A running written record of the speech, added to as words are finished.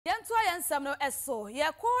Samno eso ye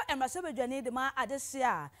ko emrasebe dwane de ma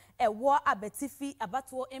adehia ewo abetifi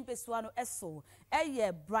abato empesua no eso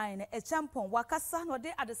eye Bryan Acheampong wakasa no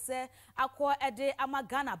de adese akọ ede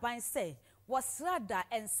amagana ban se wasrada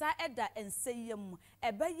ensa eda enseyem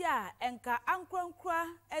ebeya enka ankronkra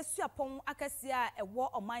esuapon akasia ewo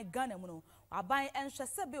oman Ghana mu no aban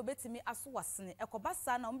enhwese be obetimi aso wasene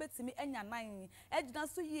ekobasa na obetimi enya nan ejina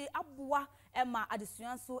so yie aboa ema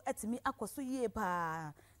adesuan so etimi akoso yie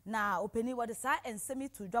pa na openi wode sa ensemi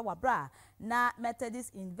to dwa wabra na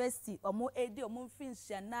Methodist University omo edi omo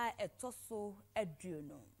mfinhia na etoso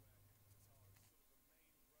aduono.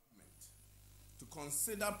 To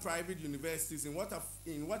consider private universities in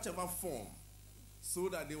whatever form, so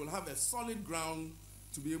that they will have a solid ground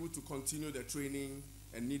to be able to continue the training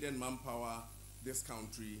and needed manpower this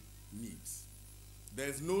country needs. There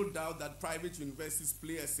is no doubt that private universities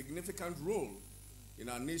play a significant role in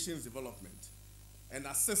our nation's development and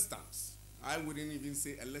assistance. I wouldn't even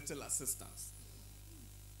say a little assistance.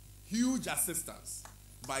 Huge assistance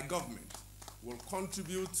by government will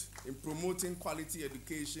contribute in promoting quality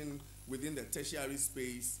education within the tertiary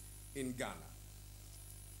space in Ghana.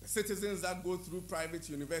 The citizens that go through private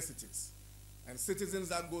universities and citizens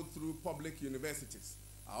that go through public universities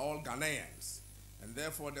are all Ghanaians, and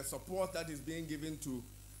therefore the support that is being given to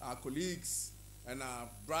our colleagues and our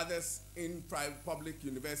brothers in public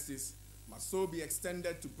universities must so be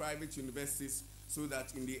extended to private universities so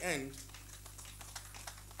that in the end,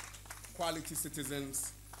 quality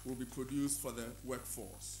citizens will be produced for the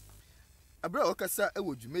workforce. Abra okasa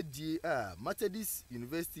ewo dwumedie a Methodist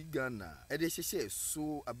University Ghana ede hyehye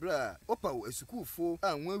so abra opawo esukufo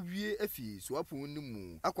a nwawie afi soapon ni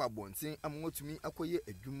mu akwa bonten amwotumi akoye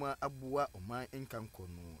adwuma aboa oman nkanko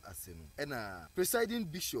no ase no ena presiding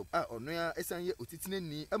bishop a onoya esanye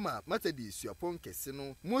otitinani ama Methodist soapon kese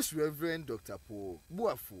no Most Reverend Dr. Paul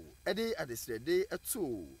Buafo ede adesrede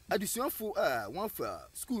eto adusuafo a wanfa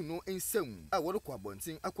school no ensam a woro kwa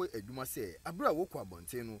bonten akoye adwuma se abra wo kwa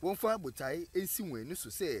bonten no wonfa botai ensi wenu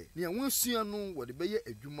so se ne wonsua no wode beye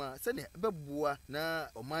adwuma se ne beboa na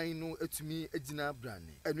oman no atumi agina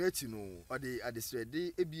brane enu achi no ode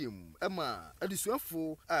adesrede ebiem ama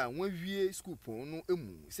adesuafo a wanwie school pon no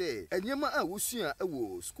emu se enyema a wosua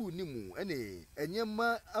ewo school ni mu ene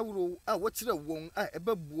enyema awro a wokire won a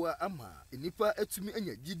ebeboa ama enipa atumi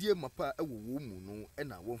anya gidie mapa ewo wo mu no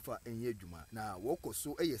ena wonfa enye adwuma na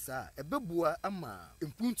wokoso eyesa ebeboa ama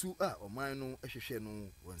empuntu a oman no ehwehwe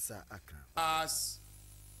no wonsa akra. As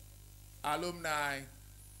alumni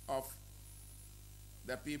of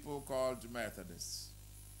the people called Methodists,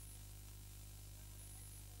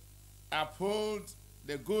 uphold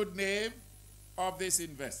the good name of this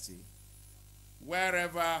university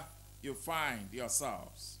wherever you find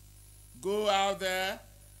yourselves. Go out there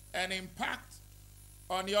and impact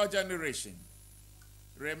on your generation.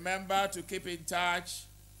 Remember to keep in touch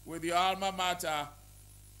with your alma mater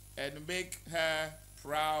and make her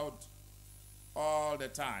proud all the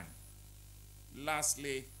time.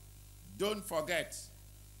 Lastly, don't forget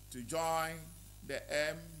to join the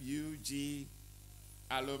MUG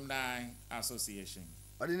Alumni Association.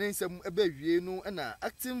 Ordination ebewie no na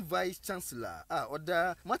acting vice chancellor a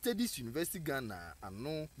oda Methodist University Ghana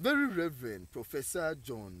ano very reverend Professor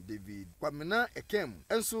John David Kwamena Ekem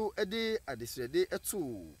enso ede adesrede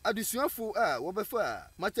eto adesuafo a wobefa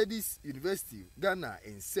Methodist University Ghana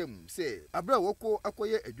ensem se abra woko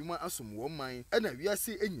akoye adwuma asom wo man na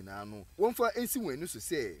wiase enyina no wonfa ensi wanu so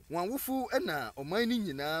se wanwofo na oman ni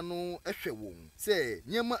nyina no ehwe won se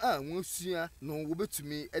nyema a wonsua no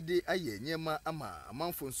wobetumi ede aye nyema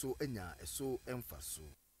ama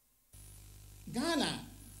Ghana,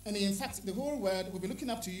 and in fact the whole world, will be looking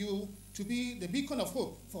up to you to be the beacon of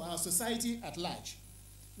hope for our society at large,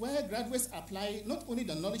 where graduates apply not only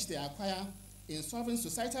the knowledge they acquire in solving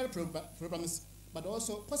societal problems, but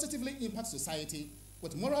also positively impact society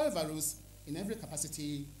with moral values in every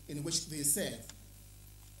capacity in which they serve.